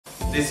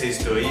This is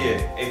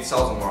deye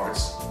 8000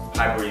 watts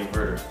hybrid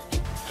inverter.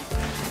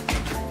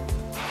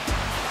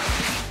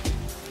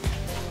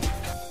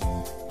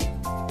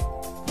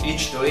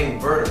 Each deye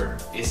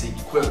inverter is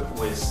equipped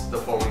with the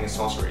following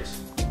accessories.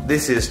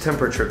 This is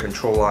temperature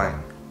control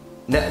line,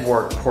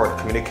 network port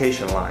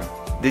communication line.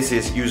 This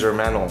is user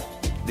manual.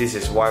 This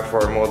is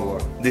Wi-Fi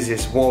modular. This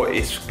is wall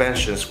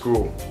expansion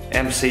screw,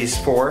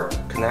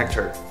 MC4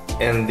 connector,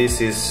 and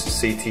this is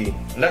CT.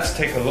 Let's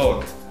take a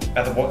look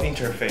at the wall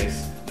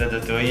interface that the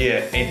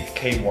deye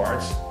 8K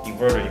watts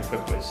inverter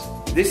equipped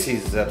with. This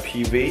is the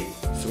PV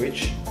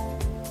switch,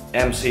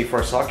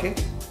 MC4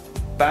 socket,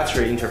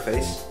 battery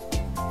interface.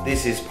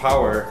 This is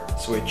power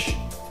switch,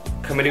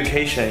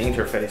 communication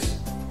interface,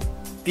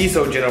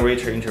 diesel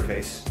generator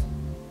interface,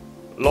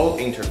 load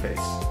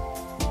interface,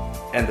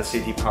 and the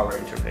CT power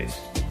interface.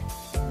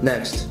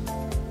 Next,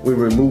 we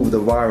remove the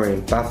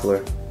wiring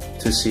baffler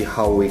to see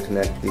how we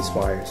connect these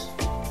wires.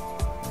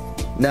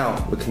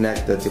 Now we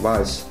connect the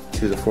device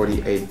to the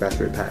 48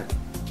 battery pack.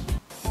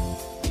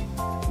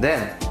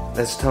 Then,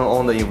 let's turn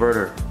on the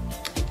inverter.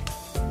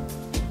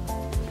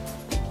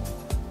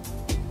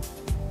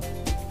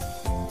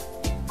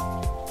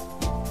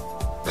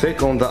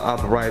 Click on the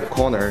upper right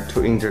corner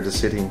to enter the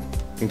setting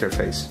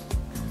interface.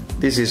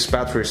 This is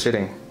battery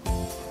setting.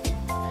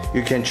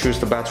 You can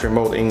choose the battery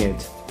mode in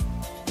it.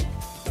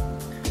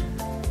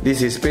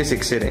 This is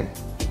basic setting.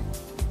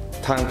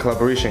 Time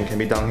calibration can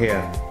be done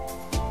here.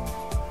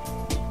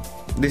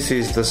 This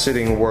is the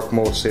setting work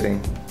mode setting.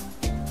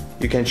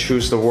 You can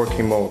choose the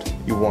working mode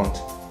you want.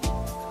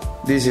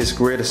 This is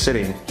grid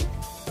setting.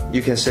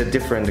 You can set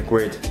different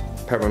grid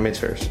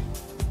parameters.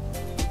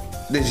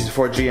 This is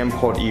for GM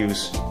port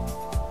use.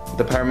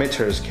 The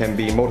parameters can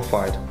be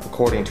modified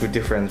according to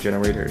different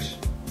generators.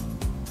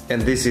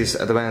 And this is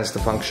advanced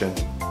function.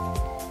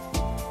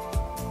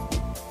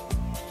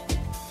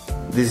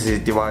 This is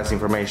device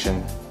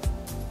information.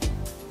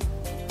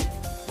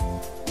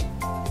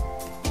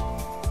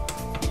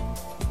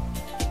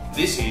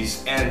 This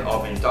is end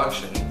of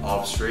induction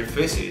of 3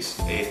 phases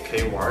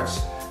 8K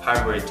watts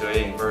hybrid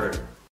deye inverter.